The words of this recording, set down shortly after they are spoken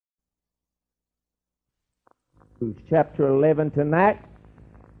Hebrews chapter 11 tonight.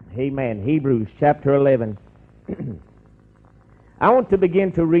 Amen. Hebrews chapter 11. I want to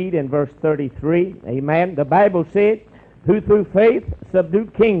begin to read in verse 33. Amen. The Bible said, who through faith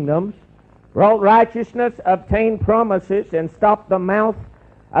subdued kingdoms, wrought righteousness, obtained promises, and stopped the mouth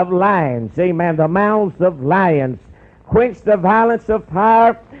of lions. Amen. The mouths of lions. Quenched the violence of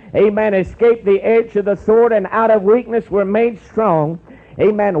fire. Amen. Escaped the edge of the sword, and out of weakness were made strong.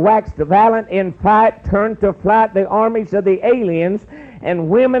 Amen. Waxed valiant in fight, turned to flight the armies of the aliens, and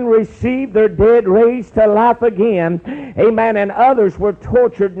women received their dead raised to life again. Amen. And others were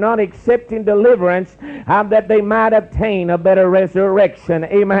tortured, not accepting deliverance, that they might obtain a better resurrection.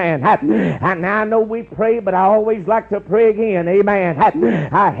 Amen. And I know we pray, but I always like to pray again. Amen.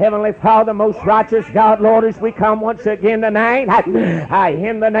 Our Heavenly Father, most righteous God, Lord, as we come once again tonight,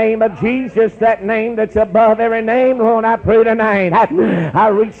 in the name of Jesus, that name that's above every name, Lord, I pray tonight. I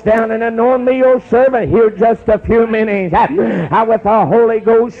reach down and anoint me, your servant, here just a few minutes. With the Holy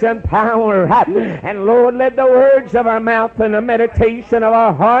Ghost and power. And Lord, let the words of our mouth and the meditation of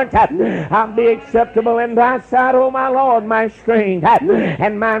our heart be acceptable in thy sight, O my Lord, my strength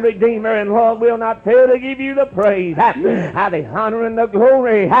and my Redeemer. And Lord, we'll not fail to give you the praise, the honor and the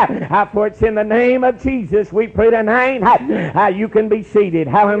glory. For it's in the name of Jesus we pray tonight. You can be seated.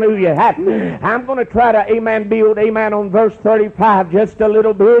 Hallelujah. I'm going to try to, amen, build, amen, on verse 35 just a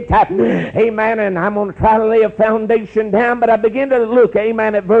little bit. Amen. And I'm going to try to lay a foundation down, but I begin to look,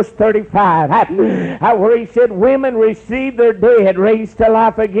 amen, at verse 35, where he said, women received their dead raised to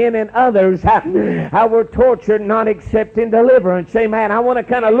life again, and others were tortured, not accepting deliverance. Amen. I want to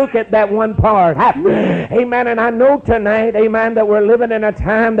kind of look at that one part. Amen. And I know tonight, amen, that we're living in a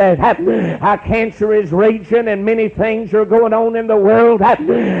time that cancer is raging and many things are going on in the world.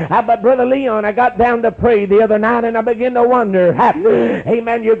 But Brother Leon, I got down to pray the other night, and I began to wonder,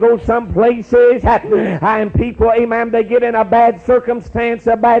 amen, you go some places and people, amen, they get in a bad circumstance,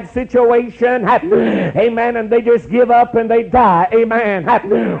 a bad situation, amen, and they just give up and they die, amen.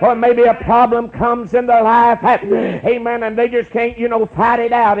 Or maybe a problem comes in their life, amen, and they just can't, fight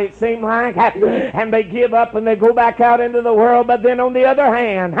it out, it seems like, and they give up and they go back out into the world. But then on the other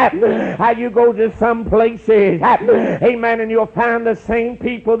hand, you go to some places, amen, and you'll find the same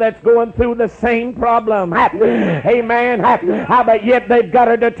people that's going through the same problem, amen, but yet they've got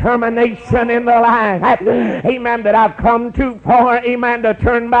a determination in their life, amen, that I've come too far, amen, to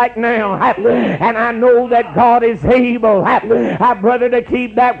turn back now. And I know that God is able, brother, to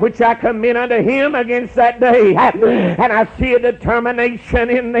keep that which I commit unto him against that day. And I see a determination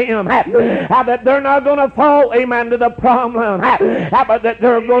in them that they're not going to fall, amen, to the problem, but that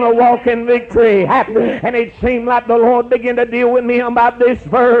they're going to walk in victory. And it seemed like the Lord began to deal with me about this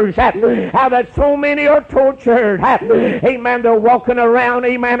verse, how that so many are tortured, amen, they're walking around,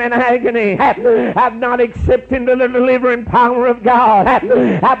 amen, in agony, not accepting the delivering power of God.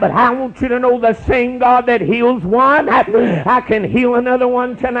 But I want you to know the same God that heals one, I can heal another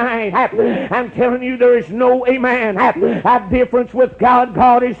one tonight. I'm telling you, there is no, amen, difference with God.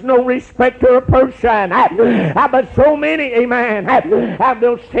 God is no respecter of person. But so many, amen,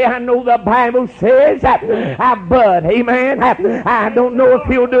 they'll say, I know the Bible says, but, amen, I don't know if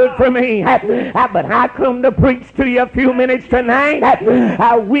he'll do it for me. But I come to preach to you a few minutes tonight.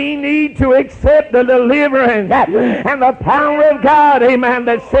 We need to accept the deliverance and the power of God, amen,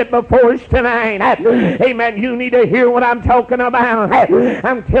 that's set before us tonight. Amen. You need to hear what I'm talking about.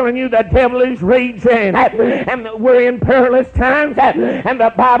 I'm telling you, the devil is raging, and we're in perilous times, and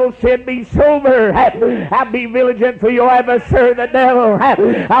the Bible said, be sober, be vigilant, for your adversary the devil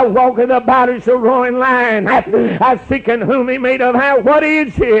I walk in the body as a roaring lion, seeking whom he may devour. What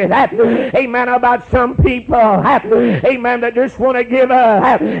is it, amen, about some people, amen, that just want to give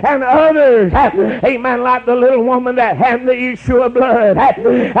up, and others, amen, like the little woman that had the issue of blood,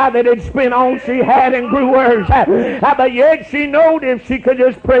 that had spent all she had and grew worse, but yet she knowed if she could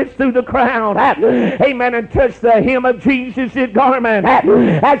just press through the crowd, amen, and touch the hem of Jesus' garment,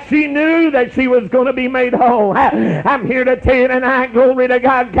 she knew that she was going to be made whole. I'm here to tell you tonight, glory to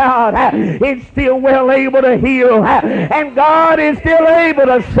God, God is still well able to heal, and God is still able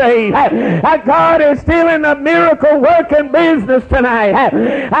to save. God is still in the miracle working business tonight,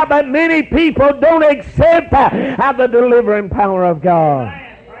 but many people don't accept the delivering power of God.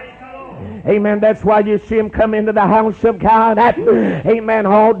 Amen. That's why you see them come into the house of God. Amen.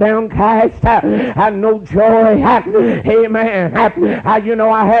 All downcast. No joy. Amen.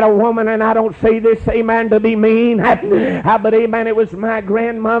 I had a woman, and I don't say this, amen, to be mean. But amen, it was my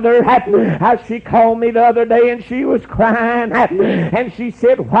grandmother. She called me the other day, and she was crying. And she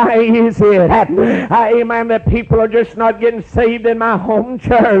said, why is it, amen, that people are just not getting saved in my home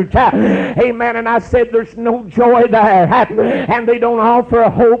church? Amen. And I said, there's no joy there. And they don't offer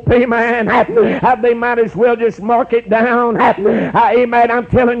hope. Amen. They might as well just mark it down. Amen. I'm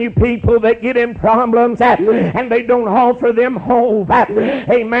telling you, people that get in problems and they don't offer them hope.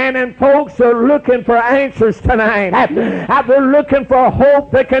 Amen. And folks are looking for answers tonight. They're looking for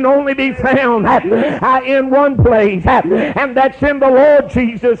hope that can only be found in one place, and that's in the Lord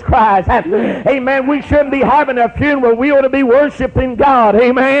Jesus Christ. Amen. We shouldn't be having a funeral. We ought to be worshiping God.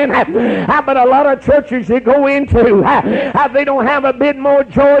 Amen. But a lot of churches you go into, they don't have a bit more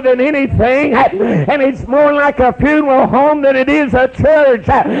joy than anything, and it's more like a funeral home than it is a church.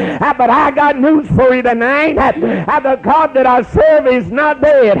 But I got news for you tonight. The God that I serve is not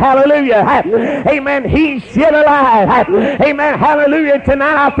dead. Hallelujah. Amen. He's yet alive. Amen. Hallelujah.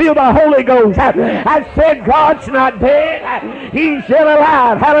 Tonight I feel the Holy Ghost. I said God's not dead. He's yet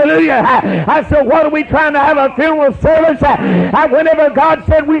alive. Hallelujah. I said, what are we trying to have a funeral service? Whenever God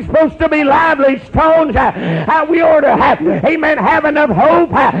said we're supposed to be lively stones, we ought to have, amen, have enough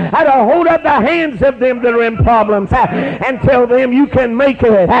hope to hold up the hands of them that are in problems and tell them you can make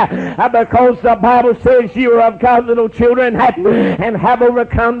it, because the Bible says you are of God's little children and have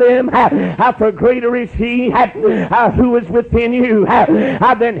overcome them, for greater is he who is within you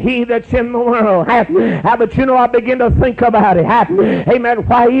than he that's in the world. But I begin to think about it. Amen.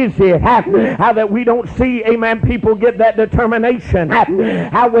 Why is it that we don't see, amen, people get that determination?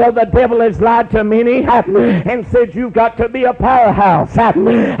 How well the devil has lied to many and said you've got to be a powerhouse.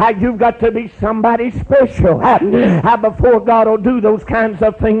 You've got to be somebody special before God will do those kinds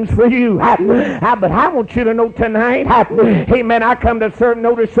of things for you. But I want you to know tonight, amen, I come to serve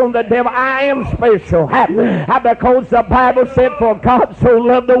notice on the devil. I am special because the Bible said, for God so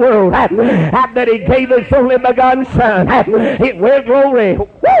loved the world that he gave his only begotten Son. Well, glory.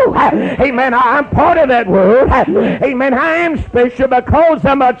 Woo! Amen. I'm part of that world. Amen. I am special because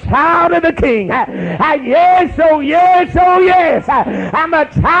I'm a child of the King. Yes, oh yes, oh yes. I'm a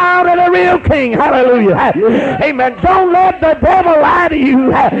child of the real King. Hallelujah. Amen. Don't let the devil lie to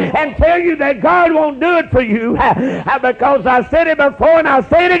you and tell you that God won't do it for you, because I said it before and I'll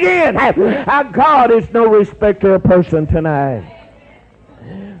say it again. God is no respecter of person tonight.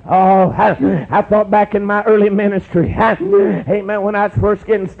 Oh, I thought back in my early ministry, amen, when I was first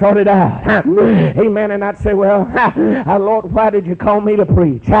getting started out, amen, and I'd say, well, Lord, why did you call me to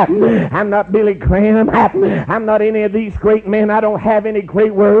preach? I'm not Billy Graham. I'm not any of these great men. I don't have any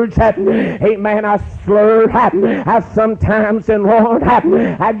great words. Amen, I slur sometimes, and Lord,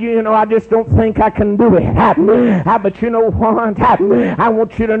 I just don't think I can do it. But you know what? I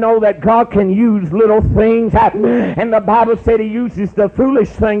want you to know that God can use little things, and the Bible said he uses the foolish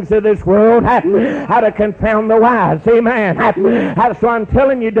things of this world how to confound the wise. Amen. So I'm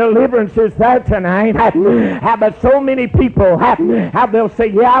telling you, deliverance is there tonight. But so many people, they'll say,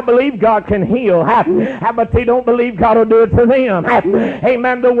 yeah, I believe God can heal, but they don't believe God will do it for them.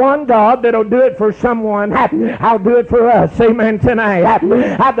 Amen. The one God that'll do it for someone, I'll do it for us. Amen. Tonight.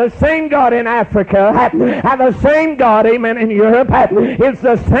 The same God in Africa, the same God, amen, in Europe, is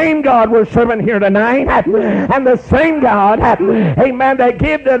the same God we're serving here tonight, and the same God, amen, that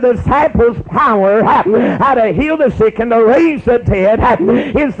gave the disciples power how to heal the sick and to raise the dead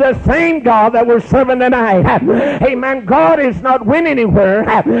is the same God that we're serving tonight. Amen. God is not went anywhere,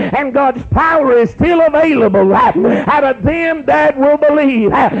 and God's power is still available out of them that will believe,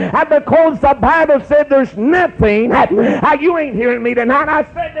 because the Bible said there's nothing, you ain't hearing me tonight, I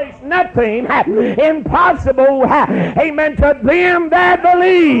said there's nothing impossible, amen, to them that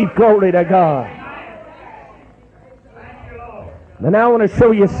believe. Glory to God. And now I want to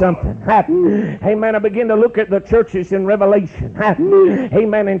show you something. Amen. I begin to look at the churches in Revelation.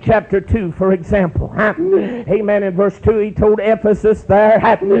 Amen. In chapter 2, for example. Amen. In verse 2, he told Ephesus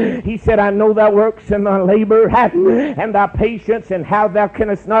there, he said, I know thy works and thy labor and thy patience, and how thou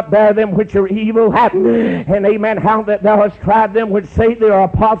canst not bear them which are evil. And amen, how that thou hast tried them which say they are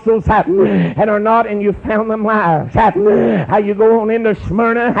apostles and are not, and you found them liars. How you go on into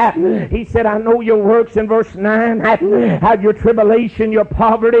Smyrna. He said, I know your works, in verse 9, how your tribulation isolation, your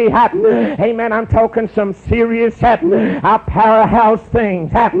poverty. Amen. I'm talking some serious powerhouse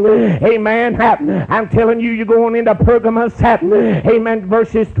things. Amen. I'm telling you, you're going into Pergamos. Amen.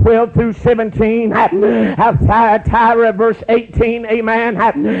 Verses 12 through 17. Thyatira, verse 18. Amen.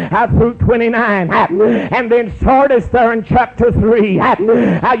 Through 29. And then Sardis there in chapter 3.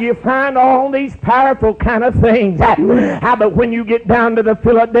 How you find all these powerful kind of things. But when you get down to the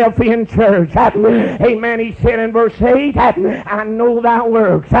Philadelphian church, amen, he said in verse 8, I know thy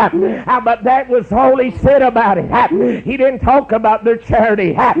works. But that was all he said about it. He didn't talk about their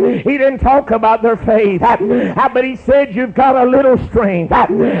charity. He didn't talk about their faith. But he said you've got a little strength.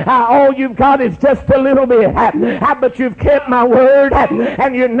 All you've got is just a little bit. But you've kept my word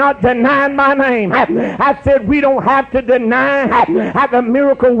and you're not denying my name. I said we don't have to deny the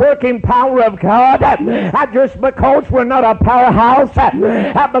miracle working power of God just because we're not a powerhouse,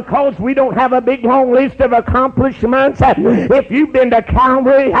 because we don't have a big long list of accomplishments. If you've been to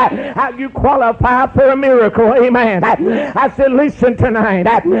Calvary, you qualify for a miracle. Amen. I said listen tonight,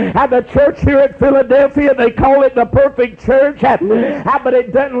 the church here at Philadelphia, they call it the perfect church, but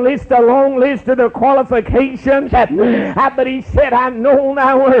it doesn't list a long list of the qualifications. But he said I know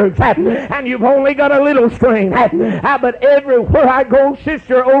thy works, and you've only got a little strength. But everywhere I go,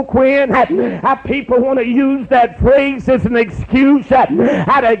 Sister O'Quinn, people want to use that phrase as an excuse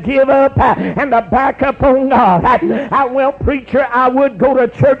to give up and to back up on God. Well, preacher, I would go to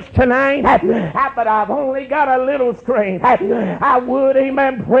church tonight, but I've only got a little strength. I would,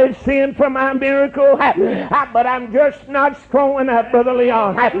 amen, press in for my miracle, but I'm just not strong enough, Brother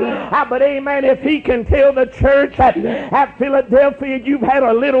Leon. But amen, if he can tell the church at Philadelphia you've had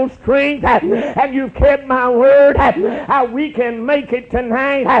a little strength and you've kept my word, we can make it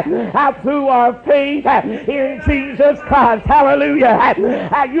tonight through our faith in Jesus Christ. Hallelujah.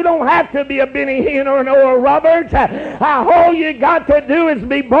 You don't have to be a Benny Hinn or an Oral Roberts. All you got to do is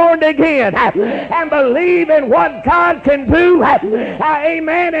be born again and believe in what God can do.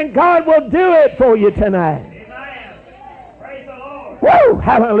 Amen. And God will do it for you tonight. Woo!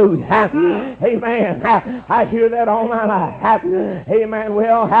 Hallelujah. Amen. I hear that all my life. Amen.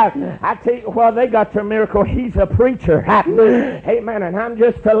 Well, I tell you, well, they got their miracle. He's a preacher. Amen. And I'm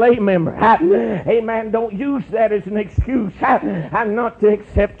just a lay member. Amen. Don't use that as an excuse not to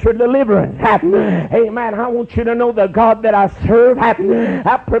accept your deliverance. Amen. I want you to know the God that I serve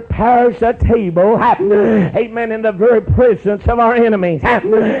prepares a table. Amen. In the very presence of our enemies.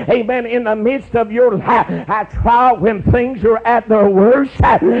 Amen. In the midst of your trial, when things are at their worst,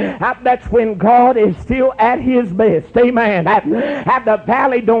 that's when God is still at his best. Amen. The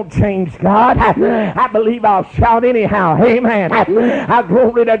valley don't change God. I believe I'll shout anyhow. Amen.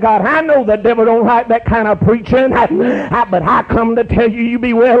 Glory to God. I know the devil don't like that kind of preaching, but I come to tell you, you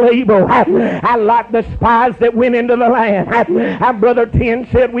be well able. I like the spies that went into the land. Brother Ten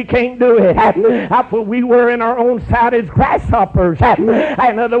said we can't do it. For we were in our own sight as grasshoppers.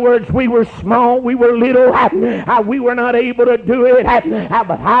 In other words, we were small, we were little, we were not able to do it.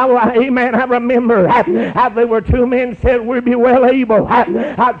 But amen, I remember there were two men said we'd be well able.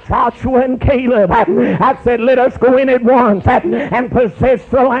 Joshua and Caleb. I said let us go in at once and possess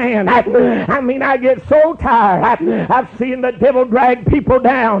the land. I mean, I get so tired of seeing the devil drag people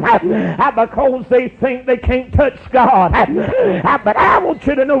down because they think they can't touch God. But I want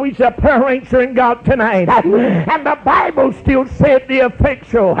you to know he's a prayer answering God tonight. And the Bible still said the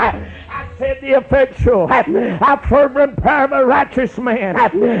effectual. The effectual, fervent prayer of a righteous man,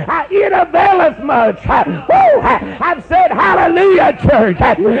 it availeth much. I've said hallelujah, church.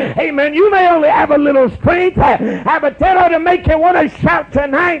 Amen. You may only have a little strength, but that ought to make you want to shout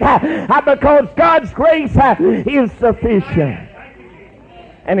tonight, because God's grace is sufficient.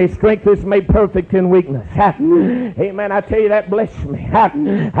 And his strength is made perfect in weakness. Amen. I tell you, that blessed me.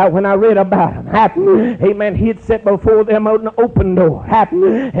 When I read about him. Amen. He had set before them an open door.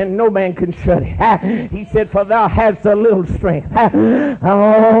 And no man can shut it. He said, for thou hast a little strength.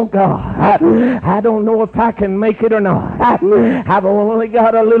 Oh, God. I don't know if I can make it or not. I've only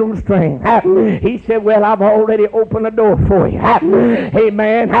got a little strength. He said, well, I've already opened the door for you.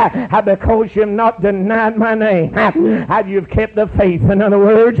 Amen. Because you've not denied my name. You've kept the faith. In other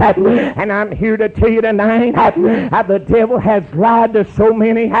words, and I'm here to tell you tonight, the devil has lied to so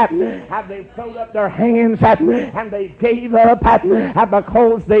many. They thrown up their hands and they gave up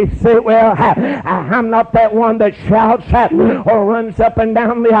because they said, well, I'm not that one that shouts or runs up and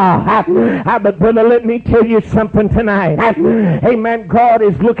down the aisle. But brother, let me tell you something tonight. Amen. God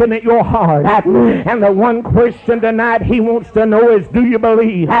is looking at your heart. And the one question tonight he wants to know is, do you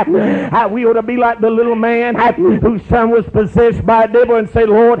believe? We ought to be like the little man whose son was possessed by a devil and say, say,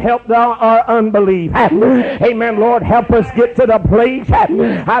 Lord, help our unbelief. Amen. Lord, help us get to the place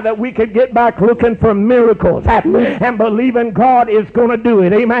that we could get back looking for miracles and believing God is going to do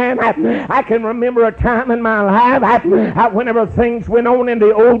it. Amen. I can remember a time in my life whenever things went on in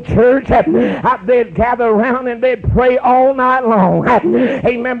the old church, they'd gather around and they'd pray all night long.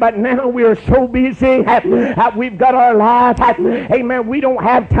 Amen. But now we're so busy. We've got our lives. Amen. We don't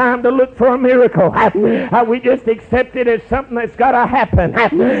have time to look for a miracle. We just accept it as something that's got to happen.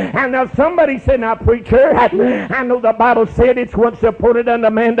 And now somebody said, now preacher, I know the Bible said it's once appointed unto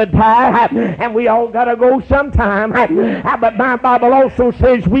man to die, and we all got to go sometime. But my Bible also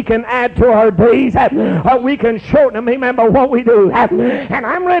says we can add to our days, or we can shorten them. Remember what we do. And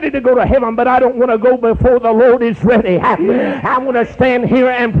I'm ready to go to heaven, but I don't want to go before the Lord is ready. I want to stand here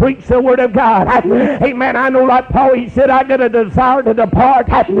and preach the word of God. Amen. I know like Paul, he said, I got a desire to depart,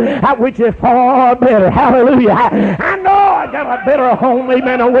 which is far better. Hallelujah. I know I got a better home,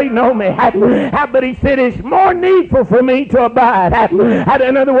 amen, awaiting on me. But he said it's more needful for me to abide.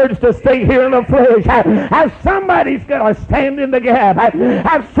 In other words, to stay here in the flesh. Somebody's got to stand in the gap.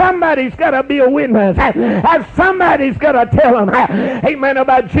 Somebody's got to be a witness. Somebody's got to tell them, amen,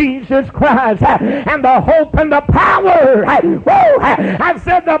 about Jesus Christ and the hope and the power. Whoa, I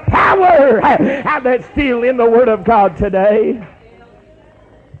said the power that's still in the Word of God today.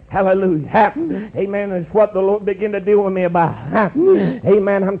 Hallelujah. Amen. It's what the Lord began to deal with me about.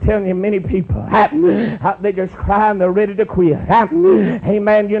 Amen. I'm telling you, many people, they just cry and they're ready to quit.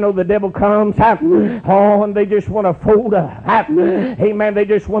 Amen. You know, the devil comes, and they just want to fold up. Amen. They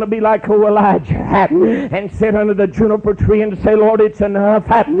just want to be like Elijah and sit under the juniper tree and say, Lord, it's enough.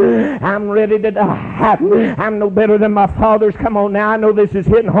 I'm ready to die. I'm no better than my fathers. Come on now. I know this is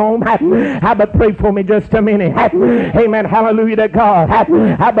hitting home. But pray for me just a minute. Amen. Hallelujah to God.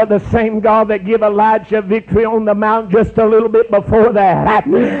 But the same God that gave Elijah victory on the mount just a little bit before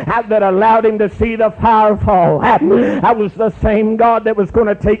that allowed him to see the fire fall, that was the same God that was going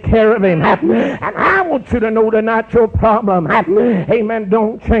to take care of him. And I want you to know tonight your problem, amen,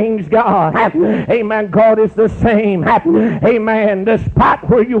 don't change God. Amen. God is the same. Amen. Despite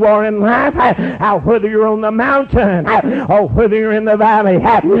where you are in life, whether you're on the mountain or whether you're in the valley.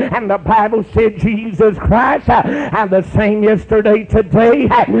 And the Bible said Jesus Christ, the same yesterday, today,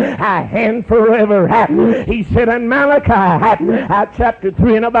 and forever. He said in Malachi chapter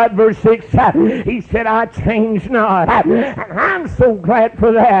 3 and about verse 6, he said, I change not. And I'm so glad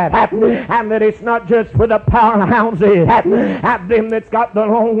for that. And that it's not just for the powerhouses, them that's got the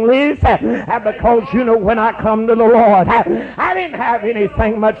long list, because you know, when I come to the Lord, I didn't have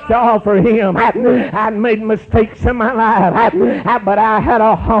anything much to offer him. I made mistakes in my life, but I had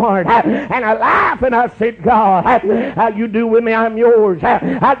a heart and a life, and I said, God, you do with me, I'm yours.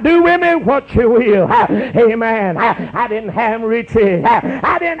 Do with me what you will. Amen. I didn't have riches.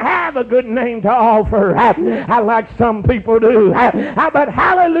 I didn't have a good name to offer. I like some people do. But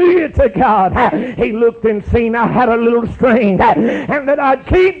hallelujah to God. He looked and seen I had a little strength, and that I'd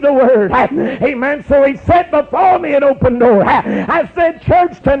keep the word. Amen. So he set before me an open door. I said,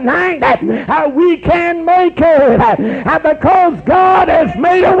 church, tonight we can make it because God has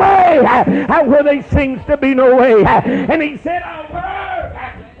made a way where there seems to be no way. And he said,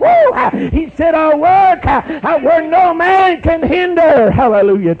 he said, I'll work where no man can hinder.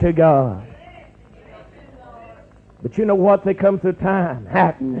 Hallelujah to God. But you know what? There comes a time,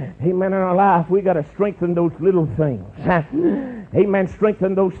 amen, in our life, we got to strengthen those little things. Amen.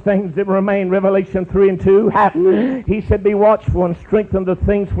 Strengthen those things that remain. Revelation 3 and 2. He said, be watchful and strengthen the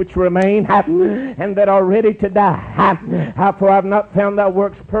things which remain and that are ready to die. For I've not found thy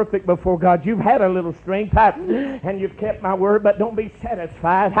works perfect before God. You've had a little strength and you've kept my word, but don't be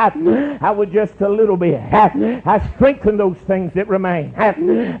satisfied with just a little bit. I strengthen those things that remain.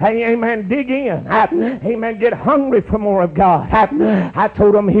 Amen. Dig in. Amen. Get hungry for more of God. I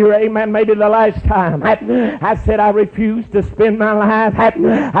told them here, amen, maybe the last time, I said I refuse to spend my life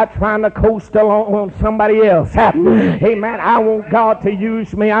trying to coast along on somebody else. Amen. I want God to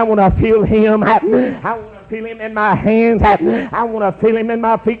use me. I want to feel him. I want to feel him in my hands. I want to feel him in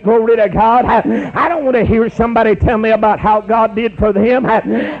my feet. Glory to God. I don't want to hear somebody tell me about how God did for them.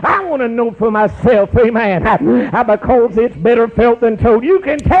 I want to know for myself. Amen. Because it's better felt than told. You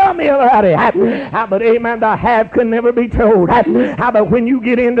can tell me about it. But amen, the have can never be told. But when you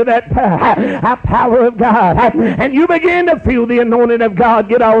get into that power of God and you begin to feel the anointing of God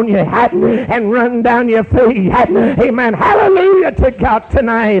get on you and run down your feet. Amen. Hallelujah to God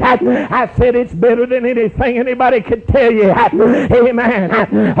tonight. I said it's better than anything anything anybody could tell you.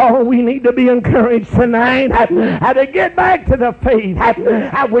 Amen. Oh, we need to be encouraged tonight to get back to the faith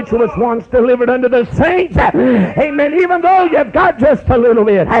which was once delivered unto the saints. Amen. Even though you've got just a little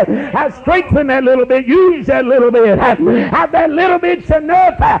bit, strengthen that little bit, use that little bit. That little bit's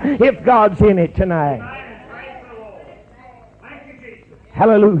enough if God's in it tonight.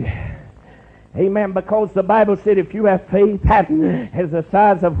 Hallelujah. Amen. Because the Bible said if you have faith has the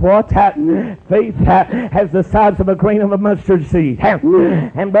size of what? Faith has the size of a grain of a mustard seed.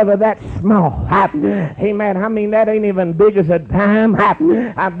 And brother, that's small. Amen. I mean, that ain't even big as a dime.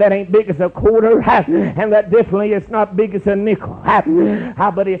 That ain't big as a quarter. And that definitely is not big as a nickel.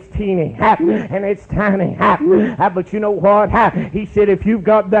 But it's teeny. And it's tiny. But you know what? He said if you've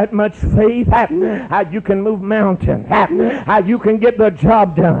got that much faith, you can move mountains. You can get the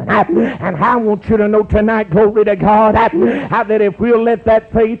job done. And I want you to know tonight, glory to God, that if we'll let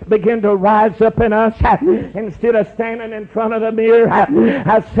that faith begin to rise up in us, instead of standing in front of the mirror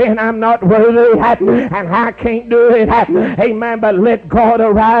saying I'm not worthy and I can't do it, amen, but let God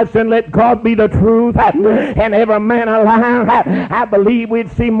arise and let God be the truth and every man a liar, I believe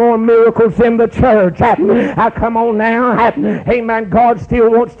we'd see more miracles in the church. Come on now, amen. God still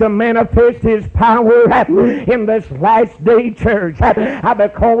wants to manifest his power in this last day church,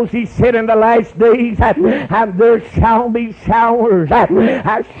 because he said in the last days there shall be showers,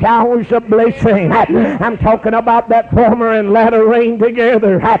 showers of blessing. I'm talking about that former and latter rain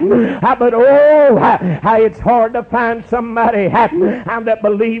together. But it's hard to find somebody that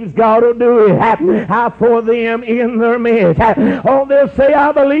believes God will do it for them in their midst. They'll say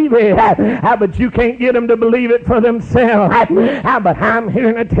I believe it, but you can't get them to believe it for themselves. But I'm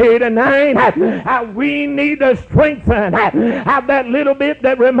here to tell you tonight, we need to strengthen that little bit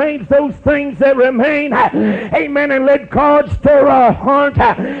that remains, those things that remain, amen, and let God stir our heart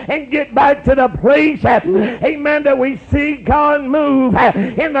and get back to the place, amen, that we see God move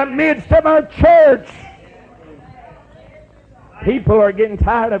in the midst of our church. People are getting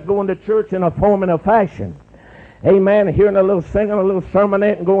tired of going to church in a form and a fashion, amen, hearing a little singing, a little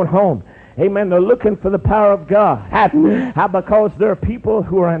sermonette and going home. Amen. They're looking for the power of God. Because there are people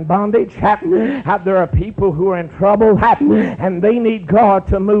who are in bondage. There are people who are in trouble. And they need God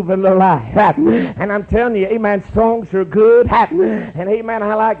to move in their life. And I'm telling you, amen, songs are good. And amen,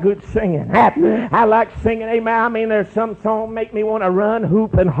 I like good singing. I like singing, amen. I mean, there's some songs make me want to run,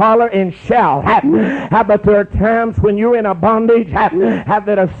 hoop, and holler and shout. But there are times when you're in a bondage that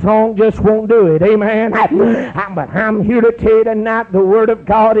a song just won't do it. Amen. But I'm here to tell you tonight, the Word of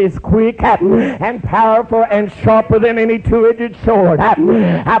God is quick and powerful and sharper than any two-edged sword.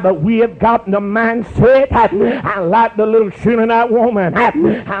 But we have gotten the mindset, like the little Shunammite woman,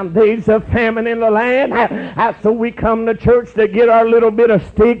 there's a famine in the land, so we come to church to get our little bit of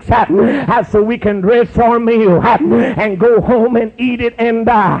sticks, so we can dress our meal and go home and eat it and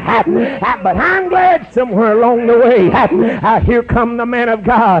die. But I'm glad somewhere along the way, here come the man of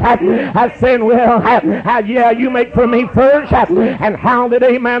God. I said, well, yeah, you make for me first. And how did,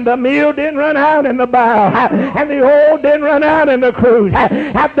 amen, the meal didn't run out in the bow, and the oil didn't run out in the cruise.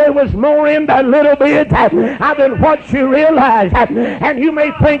 There was more in that little bit than what you realize. And you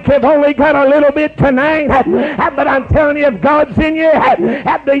may think you've only got a little bit tonight, but I'm telling you, if God's in you,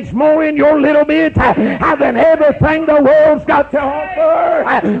 there's more in your little bit than everything the world's got to offer.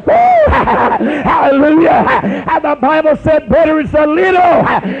 Hallelujah. The Bible said better is a little,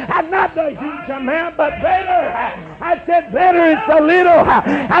 not the huge amount, but better. I said better is a little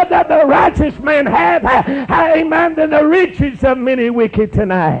that the righteous man have, amen, than the riches of many wicked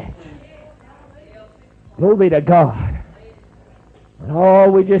tonight. Glory to God. Oh,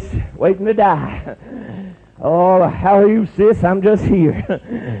 we're just waiting to die. Oh, how are you, sis? I'm just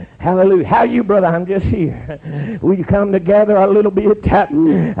here. Hallelujah. How are you, brother? I'm just here. Will you come together a little bit of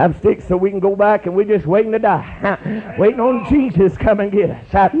sticks so we can go back, and we're just waiting to die. Waiting on Jesus come and get us.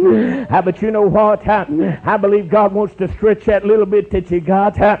 But you know what? I believe God wants to stretch that little bit that you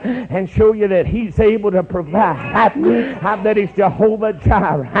got and show you that He's able to provide. That He's Jehovah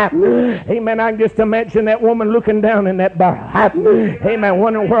Jireh. Amen. I can just imagine that woman looking down in that barrel. Amen.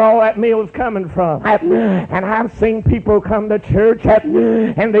 Wondering where all that meal is coming from. And I've seen people come to church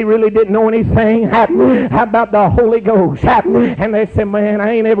and they really didn't know anything about the Holy Ghost. And they said, man,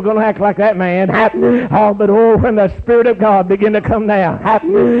 I ain't ever going to act like that man. But when the Spirit of God began to come down,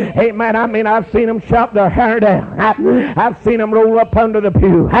 amen, I mean, I've seen them chop their hair down. I've seen them roll up under the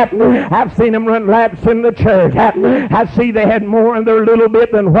pew. I've seen them run laps in the church. I see they had more in their little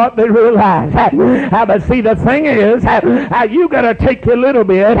bit than what they realized. But see, the thing is, you got to take your little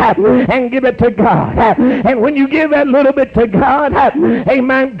bit and give it to God. And when you give that little bit to God,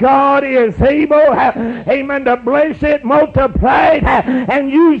 amen, God is able, amen, to bless it, multiply it,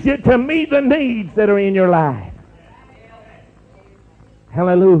 and use it to meet the needs that are in your life.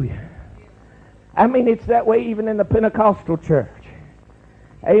 Hallelujah. I mean, it's that way even in the Pentecostal church.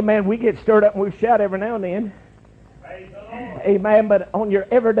 Amen. We get stirred up and we shout every now and then. Amen. But on your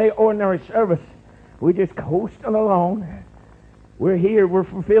everyday, ordinary service, we just coasting along. We're here. We're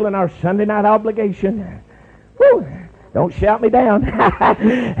fulfilling our Sunday night obligation. Woo! Don't shout me down.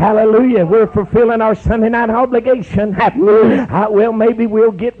 Hallelujah. We're fulfilling our Sunday night obligation. Well, maybe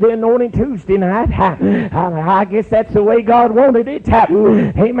we'll get the anointing Tuesday night. I guess that's the way God wanted it.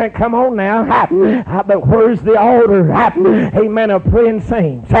 Amen. Come on now. But where's the altar? Amen. Of praying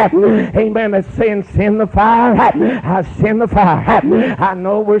saints. Amen. Of saying, send the fire. I send the fire. I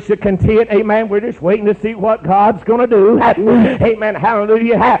know we're so content. Amen. We're just waiting to see what God's going to do. Amen.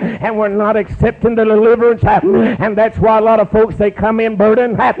 Hallelujah. And we're not accepting the deliverance. And that's why a lot of folks, they come in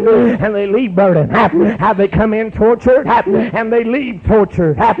burdened and they leave burdened. How they come in tortured and they leave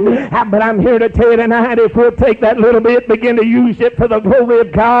tortured. But I'm here to tell you tonight, if we'll take that little bit, begin to use it for the glory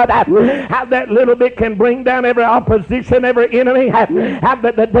of God, how that little bit can bring down every opposition, every enemy how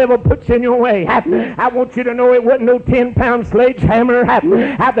that the devil puts in your way. I want you to know it wasn't no 10-pound sledgehammer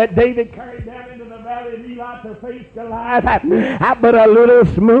how that David carried down into the valley of Eli to face Goliath, but a little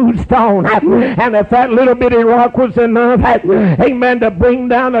smooth stone. And if that little bitty rock was enough, amen, to bring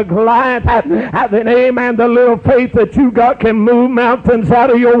down a Goliath, then amen, the little faith that you got can move mountains out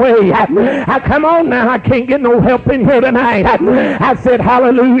of your way. Come on now, I can't get no help in here tonight. I said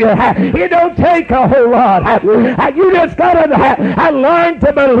hallelujah. It don't take a whole lot. You just got to learn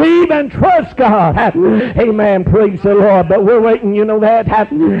to believe and trust God. Amen, praise the Lord. But we're waiting, you know that.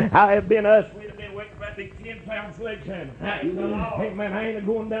 I have been us. We'd have been waiting for the 10-pound sledgehammer. Amen, I ain't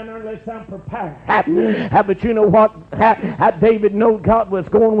going down there unless I'm prepared. But you know what? David knew God was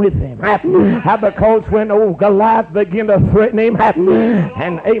going with him. Because when old Goliath began to threaten him,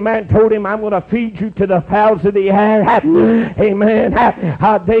 and amen, told him, I'm going to feed you to the fowls of the air. Amen.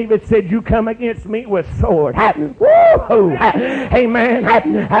 David said, you come against me with sword. Woo!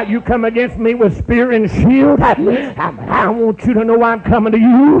 Amen. You come against me with spear and shield. I want you to know I'm coming to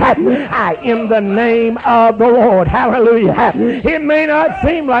you in the name of the Lord. Hallelujah. It may not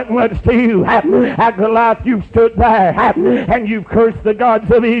seem like much to you. Goliath, you've stood there and you've cursed the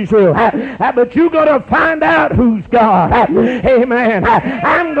gods of Israel. But you're going to find out who's God. Amen.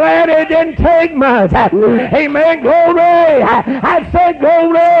 I'm glad it didn't take much. Amen. Glory. I said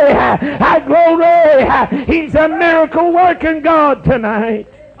glory. Glory. He's a miracle working God tonight.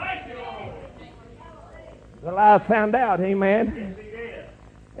 Goliath found out. Amen.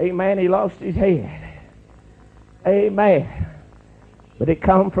 Amen. He lost his head. Amen. But it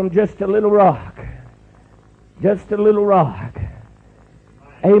come from just a little rock. Just a little rock.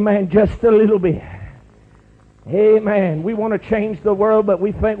 Amen. Just a little bit. Amen. We want to change the world, but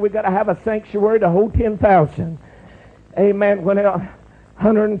we think we've got to have a sanctuary to hold 10,000. Amen. When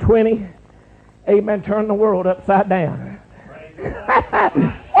 120, amen, turn the world upside down.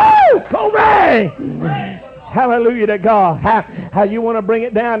 Woo! Glory! Hallelujah to God. How you want to bring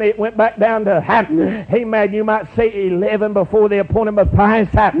it down? It went back down to, amen, you might say 11 before the appointed Matthias.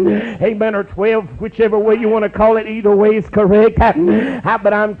 Amen, or 12, whichever way you want to call it. Either way is correct.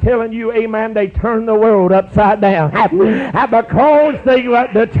 But I'm telling you, amen, they turned the world upside down. Because they were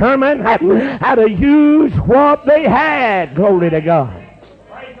determined how to use what they had. Glory to God.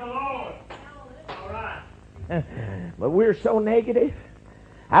 Praise the Lord. All right. But we're so negative.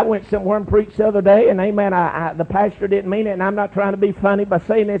 I went somewhere and preached the other day, and amen, the pastor didn't mean it, and I'm not trying to be funny by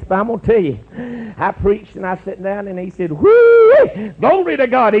saying this, but I'm going to tell you. I preached, and I sat down, and he said, whoo, glory to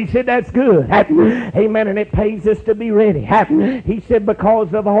God. He said, that's good. Amen, and it pays us to be ready. He said,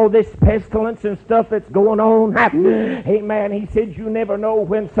 because of all this pestilence and stuff that's going on, amen, he said, you never know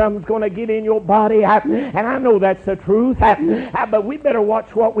when something's going to get in your body, and I know that's the truth, but we better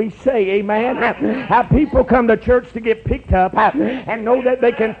watch what we say, amen. People come to church to get picked up and know that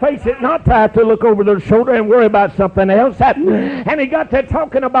they can face it, not to have to look over their shoulder and worry about something else. And he got to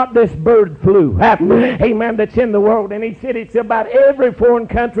talking about this bird flu, amen, that's in the world. And he said it's about every foreign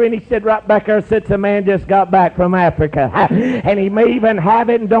country. And he said right back there sits a man just got back from Africa. And he may even have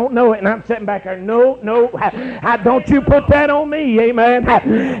it and don't know it. And I'm sitting back there, no, don't you put that on me, amen.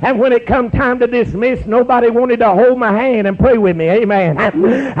 And when it come time to dismiss, nobody wanted to hold my hand and pray with me, amen.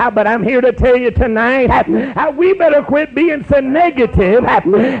 But I'm here to tell you tonight, we better quit being so negative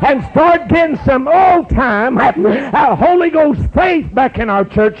and start getting some old-time Holy Ghost faith back in our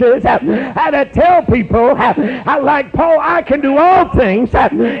churches. To tell people, like Paul, I can do all things,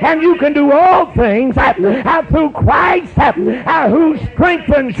 and you can do all things through Christ who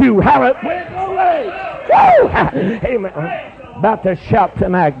strengthens you. Amen. About to shout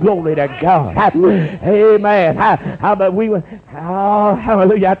tonight, glory to God. Amen. How about we? Oh,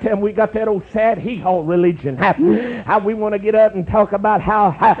 hallelujah. I tell them we got that old sad hee-haw religion. How we want to get up and talk about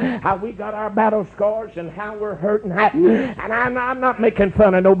how we got our battle scars and how we're hurting. And I'm not making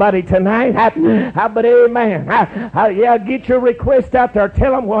fun of nobody tonight. But amen. Yeah, get your request out there.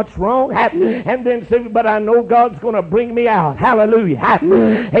 Tell them what's wrong. And then say, but I know God's going to bring me out. Hallelujah.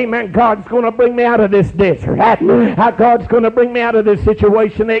 Amen. God's going to bring me out of this desert. God's going to bring me out of this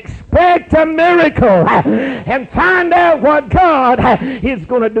situation. Expect a miracle and find out what God is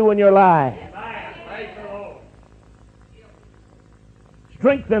going to do in your life.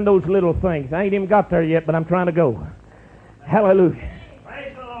 Strengthen those little things. I ain't even got there yet, but I'm trying to go. Hallelujah.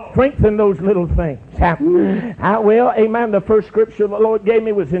 Strengthen those little things. Well, amen. The first scripture the Lord gave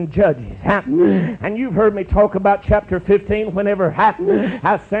me was in Judges. And you've heard me talk about chapter 15 whenever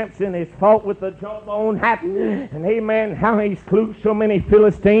how Samson is fought with the jawbone. And amen, how he slew so many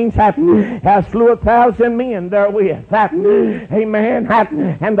Philistines. Slew 1,000 men therewith. Amen.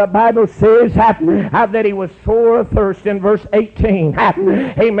 And the Bible says that he was sore athirst in verse 18.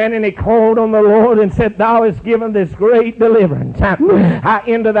 Amen. And he called on the Lord and said, Thou hast given this great deliverance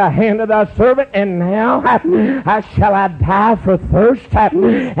into the hand of thy servant, and now shall I die for thirst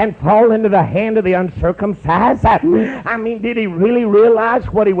and fall into the hand of the uncircumcised. I mean, did he really realize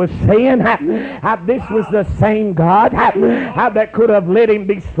what he was saying? This was the same God that could have let him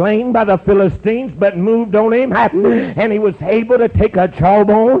be slain by the Philistines, but moved on him, and he was able to take a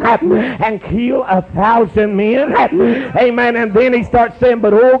jawbone and kill 1,000 men. Amen. And then he starts saying,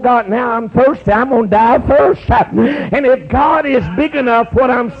 but oh God, now I'm thirsty. I'm going to die first. And if God is big enough, what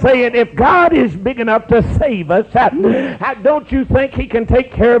I'm saying, if God is big enough to save us, don't you think he can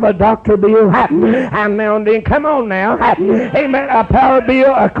take care of a doctor bill and now and then? Come on now. Amen. A power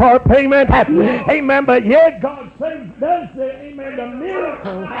bill, a car payment. Amen. But yet God saves, does the, amen, the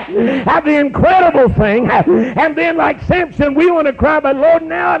miracle, the incredible thing. And then like Samson, we want to cry, but Lord,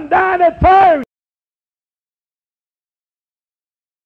 now I'm dying of thirst.